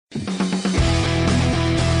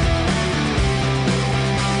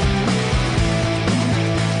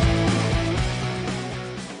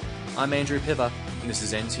I'm Andrew Piver, and this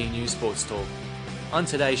is NT News Sports Talk. On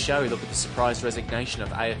today's show, we look at the surprise resignation of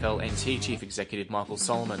AFL NT Chief Executive Michael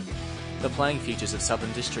Solomon, the playing futures of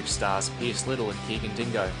Southern District stars Pierce Little and Keegan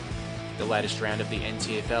Dingo, the latest round of the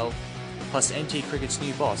NTFL, plus NT Cricket's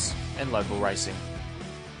new boss and local racing.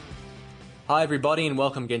 Hi everybody and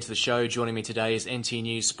welcome again to the show. Joining me today is NT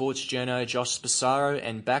News Sports journo Josh Spasaro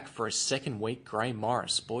and back for a second week, Gray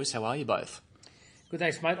Morris. Boys, how are you both? Good,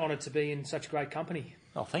 thanks mate. Honoured to be in such great company.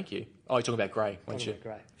 Oh, thank you. Oh, you're talking about Gray, weren't you?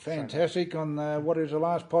 Great. Fantastic on what is the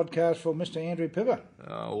last podcast for Mr. Andrew Piver.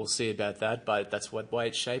 Oh, we'll see about that, but that's what way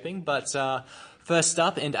it's shaping. But first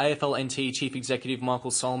up, and AFL NT Chief Executive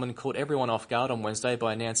Michael Solomon caught everyone off guard on Wednesday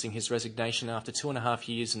by announcing his resignation after 2.5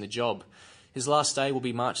 years in the job. His last day will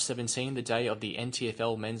be March 17, the day of the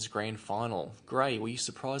NTFL Men's Grand Final. Gray, were you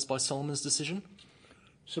surprised by Solomon's decision?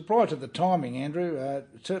 Surprised at the timing, Andrew.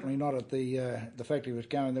 Certainly not at the fact he was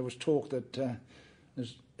going. There was talk that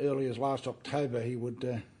as early as last October he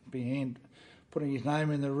would be putting his name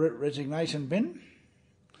in the resignation bin,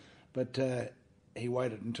 but he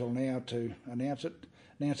waited until now to announce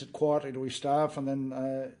it quietly to his staff, and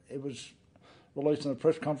then it was released in a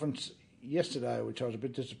press conference yesterday, which I was a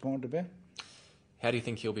bit disappointed about. How do you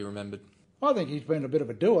think he'll be remembered? I think he's been a bit of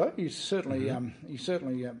a doer. He's certainly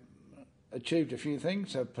achieved a few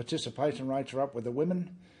things. Participation rates are up with the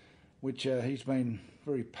women, which he's been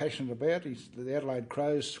very passionate about. The Adelaide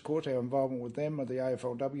Crows, of course, our involvement with them, the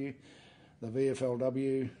AFLW, the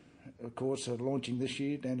VFLW, of course, are launching this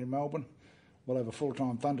year down in Melbourne. We'll have a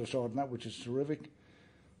full-time Thunder side in that, which is terrific.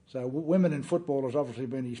 So women in football has obviously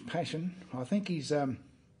been his passion. I think he's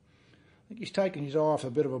taken his eye off a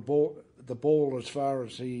bit of the ball as far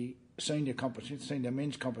as the senior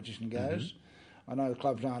men's competition goes. I know the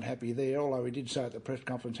clubs aren't happy there, although he did say at the press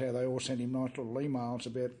conference how they all sent him nice little emails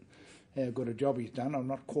about how good a job he's done. I'm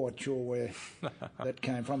not quite sure where that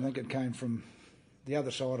came from. I think it came from the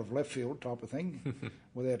other side of left field type of thing,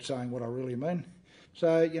 without saying what I really mean.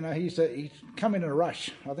 So, he's come in a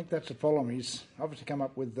rush. I think that's the problem. He's obviously come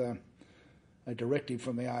up with a directive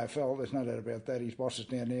from the AFL. There's no doubt about that. His bosses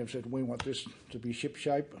down there have said, we want this to be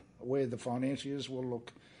ship-shape. Where the financiers will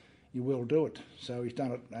look, you will do it. So he's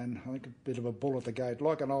done it, and I think a bit of a bull at the gate,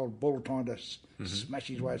 like an old bull trying to smash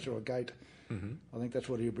his way through a gate. I think that's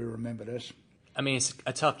what he'll be remembered as. I mean, it's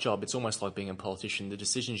a tough job. It's almost like being a politician. The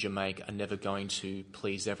decisions you make are never going to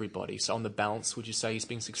please everybody. So on the balance, would you say he's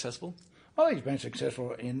been successful? I think he's been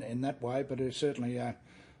successful in that way, but it's certainly the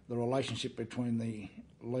relationship between the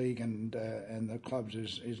league and the clubs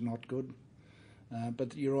is not good.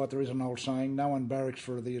 But you're right, there is an old saying, no one barracks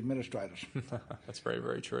for the administrators. That's very,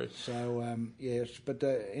 very true. So, yes, but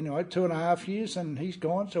anyway, 2.5 years and he's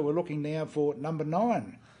gone, so we're looking now for number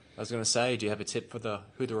 9. I was going to say, do you have a tip for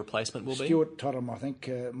who the replacement will be? Stuart Totham, I think.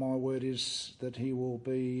 My word is that he will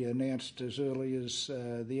be announced as early as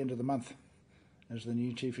the end of the month as the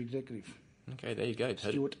new chief executive. Okay, there you go.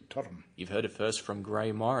 Stuart Totham. You've heard it first from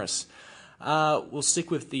Gray Morris. We'll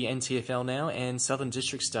stick with the NTFL now, and Southern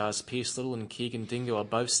District stars Pierce Little and Keegan Dingo are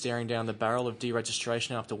both staring down the barrel of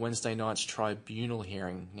deregistration after Wednesday night's tribunal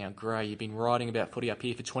hearing. Now, Gray, you've been writing about footy up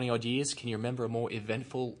here for 20-odd years. Can you remember a more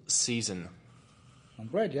eventful season? I'm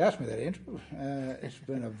glad you asked me that, Andrew. It's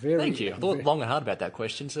been a very... Thank you. I thought long and hard about that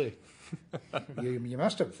question too. You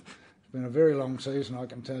must have. It's been a very long season, I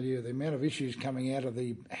can tell you. The amount of issues coming out of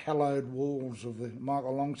the hallowed walls of the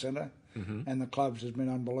Michael Long Centre and the clubs has been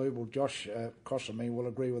unbelievable. Josh across from me will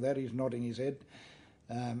agree with that. He's nodding his head.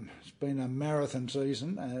 It's been a marathon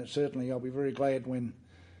season. Certainly I'll be very glad when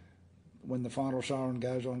the final siren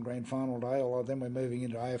goes on Grand Final Day, although then we're moving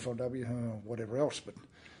into AFLW or whatever else. But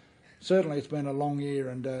certainly it's been a long year,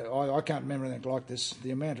 and I can't remember anything like this.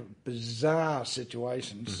 The amount of bizarre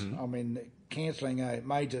situations. I mean, cancelling a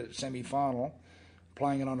major semi-final,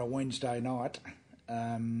 playing it on a Wednesday night,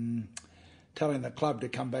 telling the club to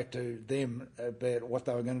come back to them about what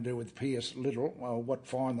they were going to do with Pierce Little, or what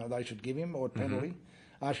fine that they should give him, or penalty,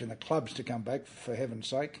 asking the clubs to come back, for heaven's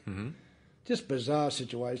sake. Just bizarre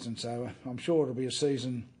situations, so I'm sure it'll be a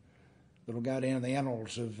season that'll go down in the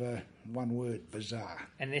annals of one word, bizarre.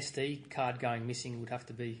 And an SD card going missing would have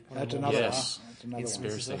to be one That's of the another Yes. one. That's another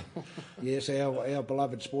Conspiracy. one. Yes, our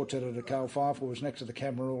beloved sports editor Carl Pfeiffer was next to the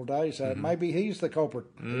camera all day, so maybe he's the culprit.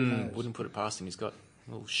 Who knows? Wouldn't put it past him. He's got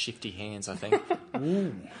little shifty hands, I think.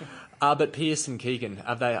 But Pierce and Keegan,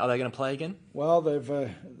 are they going to play again? Well,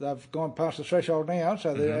 they've gone past the threshold now,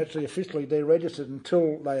 so they're actually officially deregistered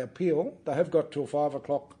until they appeal. They have got till 5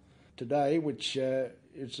 o'clock today, which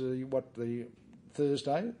is the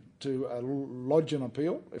Thursday, to lodge an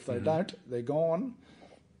appeal. If they don't, they're gone.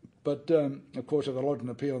 But, of course, if they lodge an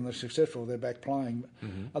appeal and they're successful, they're back playing.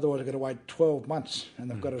 Otherwise, they've got to wait 12 months and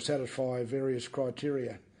they've got to satisfy various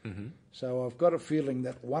criteria. So I've got a feeling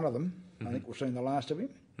that one of them, I think we've seen the last of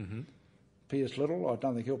him, Pierce Little, I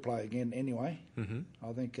don't think he'll play again anyway.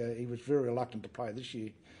 I think he was very reluctant to play this year.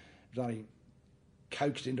 He was only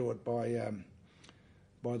coaxed into it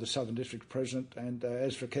by the Southern District president. And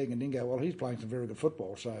as for Keegan Dingo, well, he's playing some very good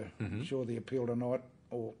football, so I'm sure the appeal tonight,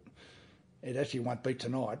 or it actually won't be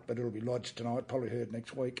tonight, but it'll be lodged tonight, probably heard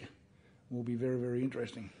next week, will be very, very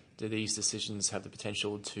interesting. Do these decisions have the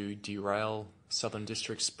potential to derail Southern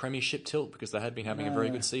District's premiership tilt, because they had been having a very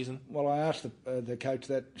good season? Well, I asked the coach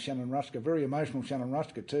that, Shannon Ruska, very emotional Shannon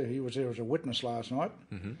Ruska too. He was there as a witness last night.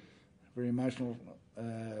 Very emotional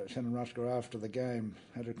Shannon Ruska after the game,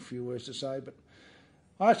 had a few words to say, but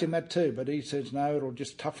I asked him that too, but he says no, it'll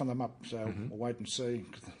just toughen them up, so we'll wait and see.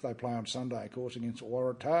 They play on Sunday, of course, against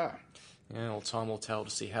Waratah. Yeah, well, time will tell to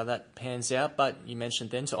see how that pans out. But you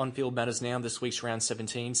mentioned then, to on-field matters now, this week's round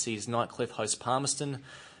 17 sees Nightcliff host Palmerston,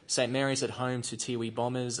 St Mary's at home to Tiwi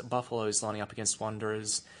Bombers, Buffaloes lining up against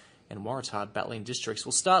Wanderers, and Waratah battling Districts.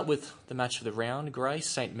 We'll start with the match of the round, Grace.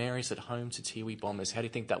 St Mary's at home to Tiwi Bombers. How do you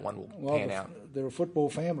think that one will pan out? They're a football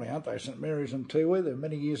family, aren't they? St Mary's and Tiwi.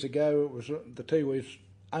 Many years ago, it was the Tiwis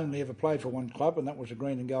only ever played for one club, and that was the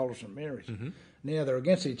Green and Gold of St Mary's. Now they're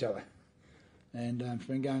against each other. And it's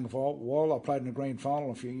been going for a while. I played in a grand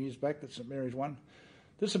final a few years back that St Mary's won.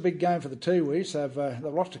 This is a big game for the Tiwis.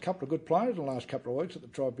 They've lost a couple of good players in the last couple of weeks at the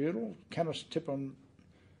Tribunal. Canis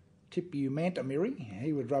Tipumantamiri,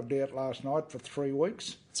 he was rubbed out last night for 3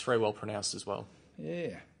 weeks. It's very well pronounced as well.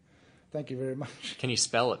 Yeah, thank you very much. Can you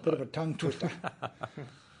spell it? Bit of a tongue twister.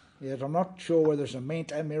 Yes, I'm not sure whether it's a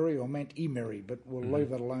Mantamiri or Mantemiri, but we'll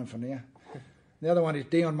leave that alone for now. The other one is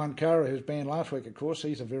Dion Munkara, who's banned last week, of course.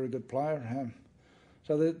 He's a very good player.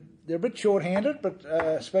 So they're a bit short-handed,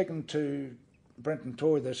 but speaking to Brenton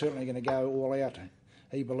Toy, they're certainly going to go all out.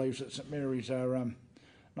 He believes that St Mary's are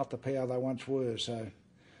not the power they once were, so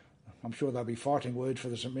I'm sure they'll be fighting words for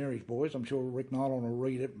the St Mary's boys. I'm sure Rick Nolan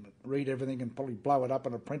will read everything and probably blow it up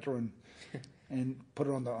on a printer and put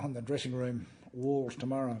it on the dressing room walls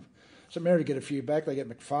tomorrow. St Mary get a few back. They get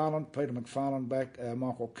Peter McFarlane back.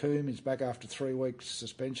 Michael Coombe is back after 3 weeks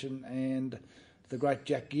suspension, and the great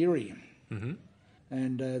Jack Geary.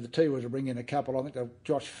 And the Tiwis will bring in a couple. I think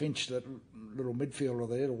Josh Finch, that little midfielder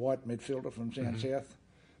there, the white midfielder from down south.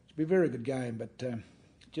 It'll be a very good game, but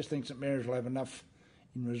just think St Mary's will have enough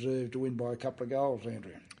in reserve to win by a couple of goals,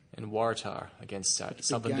 Andrew. And Waratah against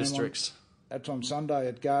Southern Districts. That's on Sunday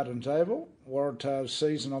at Gardens Oval. Waratah's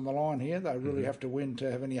season on the line here. They really have to win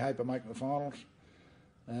to have any hope of making the finals.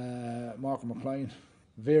 Michael McLean,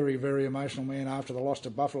 very, very emotional man after the loss to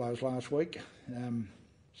Buffaloes last week.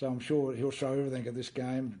 So I'm sure he'll throw everything at this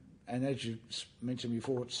game. And as you mentioned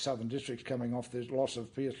before, it's Southern Districts coming off the loss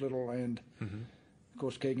of Pierce Little and, of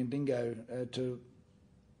course, Keegan Dingo to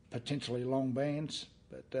potentially long bans.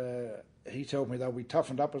 But he told me they'll be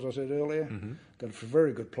toughened up, as I said earlier. Got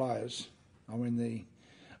very good players. I mean, the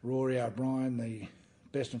Rory O'Brien, the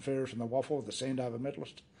best and fairest in the waffle, the Sandover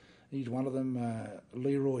medalist. He's one of them.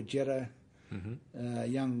 Leroy Jetta,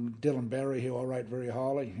 young Dylan Barry, who I rate very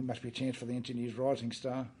highly. He must be a chance for the Engineers Rising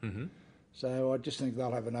Star. So I just think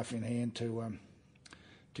they'll have enough in hand to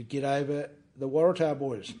get over the Waratah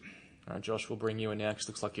boys. All right, Josh, we'll bring you in now because it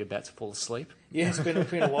looks like you're about to fall asleep. Yeah, it's been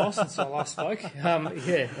a while since I last spoke.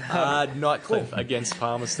 Nightcliff against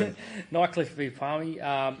Palmerston. Nightcliff v Palmy.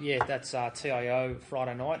 That's TIO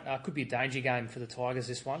Friday night. Could be a danger game for the Tigers,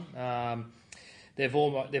 this one. They've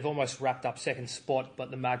almost wrapped up second spot, but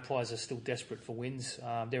the Magpies are still desperate for wins.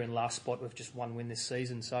 They're in last spot with just one win this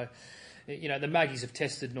season. So, the Maggies have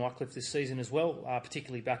tested Nightcliff this season as well,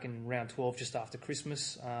 particularly back in round 12 just after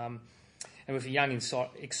Christmas. And with a young,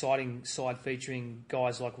 exciting side featuring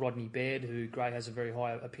guys like Rodney Baird, who Gray has a very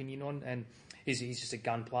high opinion on, and he's just a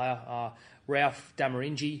gun player. Ralph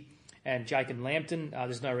Damaringi and Jacob Lambton,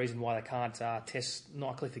 there's no reason why they can't test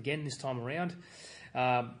Nightcliff again this time around.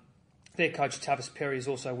 Their coach, Tavis Perry, has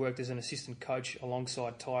also worked as an assistant coach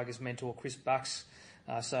alongside Tigers mentor Chris Bucks,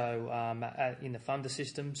 in the funder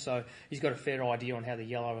system. So he's got a fair idea on how the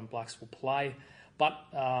Yellow and Blacks will play. But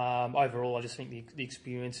overall, I just think the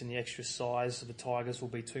experience and the extra size of the Tigers will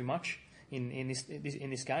be too much in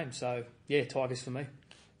this game. So, yeah, Tigers for me.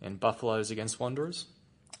 And Buffaloes against Wanderers?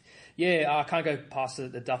 Yeah, I can't go past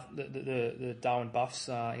the Darwin Buffs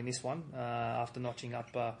in this one after notching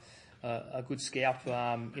up a good scalp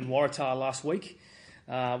in Waratah last week.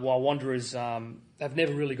 While Wanderers have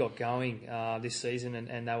never really got going this season,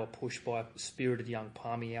 and they were pushed by a spirited young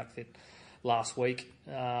Palmy outfit last week.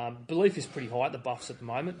 Belief is pretty high at the Buffs at the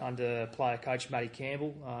moment under player coach Matty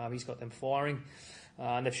Campbell. He's got them firing.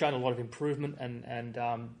 And they've shown a lot of improvement, and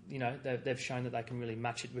they've shown that they can really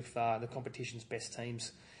match it with the competition's best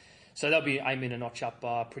teams. So they'll be aiming to notch up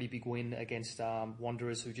a pretty big win against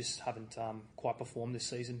Wanderers, who just haven't quite performed this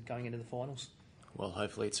season going into the finals. Well,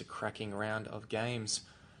 hopefully it's a cracking round of games.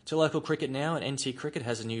 To local cricket now, and NT Cricket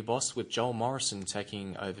has a new boss with Joel Morrison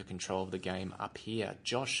taking over control of the game up here.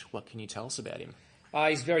 Josh, what can you tell us about him?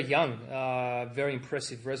 He's very young, very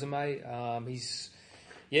impressive resume. He's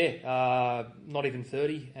not even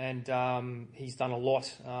 30, and he's done a lot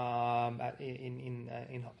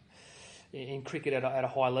in cricket at a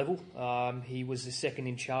high level. He was the second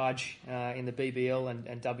in charge in the BBL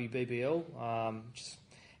and WBBL, just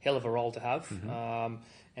hell of a role to have,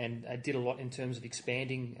 and did a lot in terms of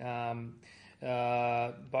expanding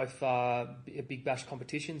both Big Bash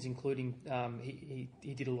competitions, including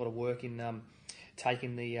he did a lot of work in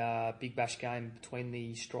taking the Big Bash game between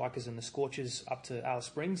the Strikers and the Scorchers up to Alice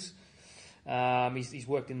Springs. He's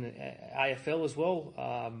worked in the AFL as well,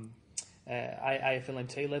 AFL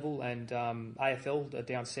NT level, and AFL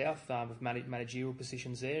down south with managerial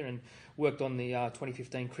positions there, and worked on the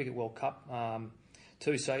 2015 Cricket World Cup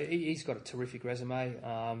too. So he's got a terrific resume.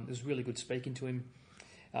 It was really good speaking to him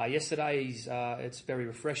yesterday. It's very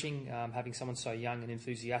refreshing having someone so young and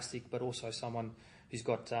enthusiastic, but also someone who's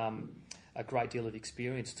got a great deal of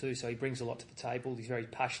experience too. So he brings a lot to the table. He's very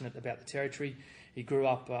passionate about the territory. He grew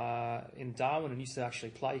up in Darwin and used to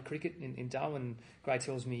actually play cricket in Darwin. Gray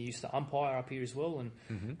tells me he used to umpire up here as well, and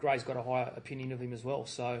Gray's got a high opinion of him as well.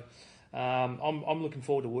 So I'm looking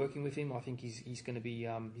forward to working with him. I think he's going to be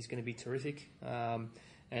terrific.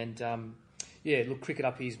 Look, cricket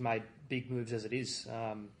up here's made big moves as it is.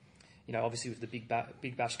 Obviously with the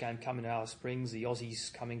Big Bash game coming to Alice Springs, the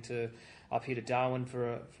Aussies coming up here to Darwin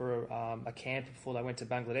for a camp before they went to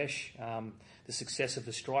Bangladesh. The success of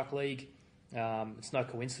the Strike League. It's no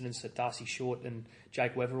coincidence that Darcy Short and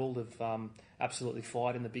Jake Weatherald have absolutely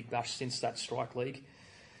fired in the Big Bash since that Strike League.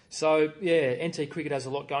 So, NT Cricket has a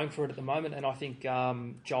lot going for it at the moment, and I think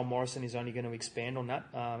Joel Morrison is only going to expand on that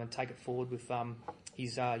and take it forward with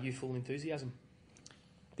his youthful enthusiasm.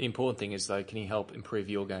 The important thing is, though, can he help improve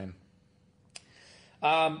your game?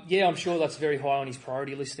 I'm sure that's very high on his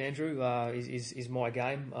priority list, Andrew, is my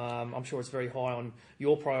game. I'm sure it's very high on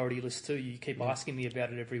your priority list too. You keep asking me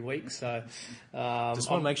about it every week. So just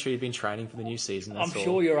want to make sure you've been training for the new season. I'm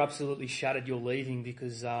sure you're absolutely shattered you're leaving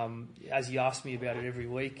because as you ask me about it every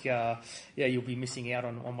week, you'll be missing out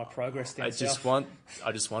on my progress down south.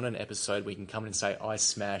 I just want an episode where you can come in and say, I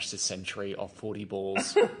smashed a century off 40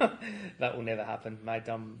 balls. That will never happen, mate.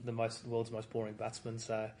 I'm the world's most boring batsman.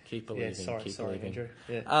 So keep believing. Sorry, Andrew.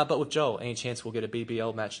 Yeah. But with Joel, any chance we'll get a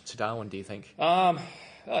BBL match to Darwin, do you think?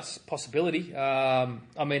 That's a possibility.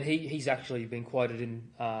 He's actually been quoted in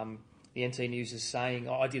the NT News as saying,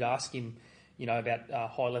 I did ask him, about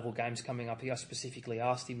high-level games coming up here. I specifically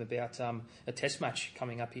asked him about a test match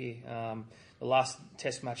coming up here. The last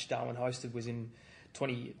test match Darwin hosted was in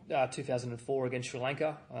 2004 against Sri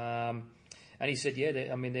Lanka. And he said,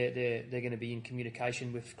 they're going to be in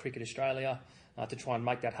communication with Cricket Australia to try and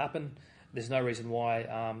make that happen. There's no reason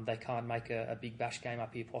why they can't make a Big Bash game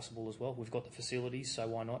up here possible as well. We've got the facilities, so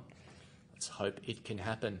why not? Let's hope it can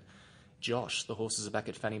happen. Josh, the horses are back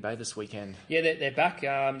at Fanning Bay this weekend. Yeah, they're back.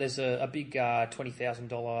 There's a big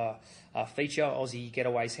 $20,000 feature, Aussie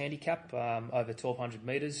Getaways Handicap, over 1,200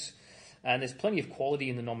 metres. And there's plenty of quality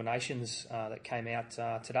in the nominations that came out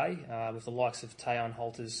today, with the likes of Teon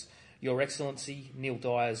Holter's Your Excellency, Neil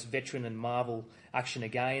Dyer's Veteran and Marvel Action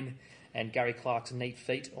Again, and Gary Clark's Neat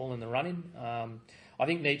Feet all in the running. I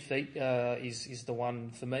think Neat Feet is the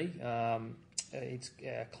one for me. It's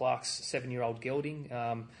Clark's 7-year-old gelding.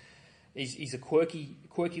 He's a quirky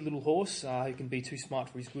little horse who can be too smart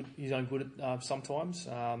for his own good sometimes.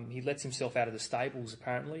 He lets himself out of the stables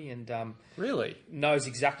apparently, and really knows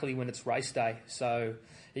exactly when it's race day. So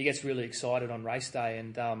he gets really excited on race day,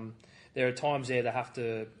 and there are times there they have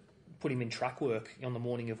to put him in track work on the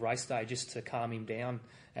morning of race day just to calm him down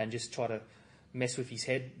and just try to mess with his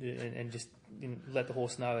head and just let the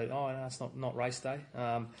horse know, no, it's not race day.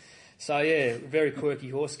 Very quirky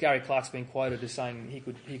horse. Gary Clark's been quoted as saying he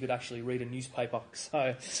could actually read a newspaper.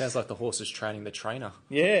 So sounds like the horse is training the trainer.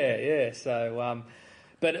 Yeah. So,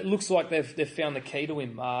 but it looks like they've found the key to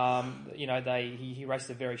him. He raced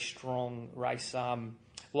a very strong race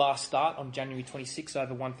last start on January 26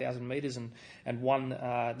 over 1,000 metres and won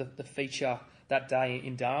the feature that day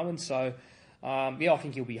in Darwin. So, I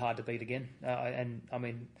think he'll be hard to beat again.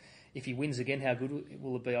 If he wins again, how good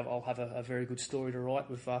will it be? I'll have a very good story to write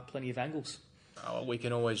with plenty of angles. Oh, we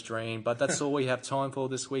can always dream, but that's all we have time for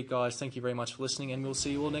this week, guys. Thank you very much for listening, and we'll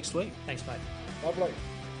see you all next week. Thanks, mate. Lovely.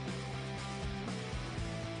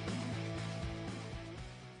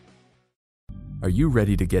 Are you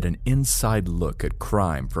ready to get an inside look at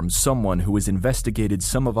crime from someone who has investigated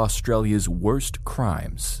some of Australia's worst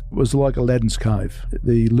crimes? It was like Aladdin's Cave.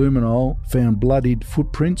 The luminol found bloodied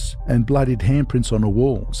footprints and bloodied handprints on a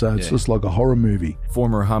wall, so it's just like a horror movie.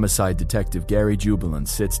 Former homicide detective Gary Jubilant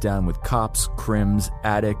sits down with cops, crims,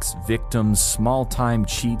 addicts, victims, small-time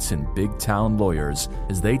cheats, and big-town lawyers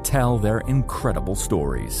as they tell their incredible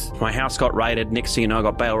stories. My house got raided. Next thing you know, I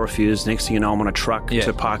got bail refused. Next thing you know, I'm on a truck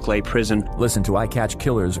to Parklea Prison. Listen to I Catch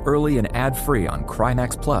Killers early and ad-free on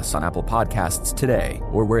Crimex Plus on Apple Podcasts today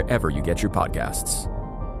or wherever you get your podcasts.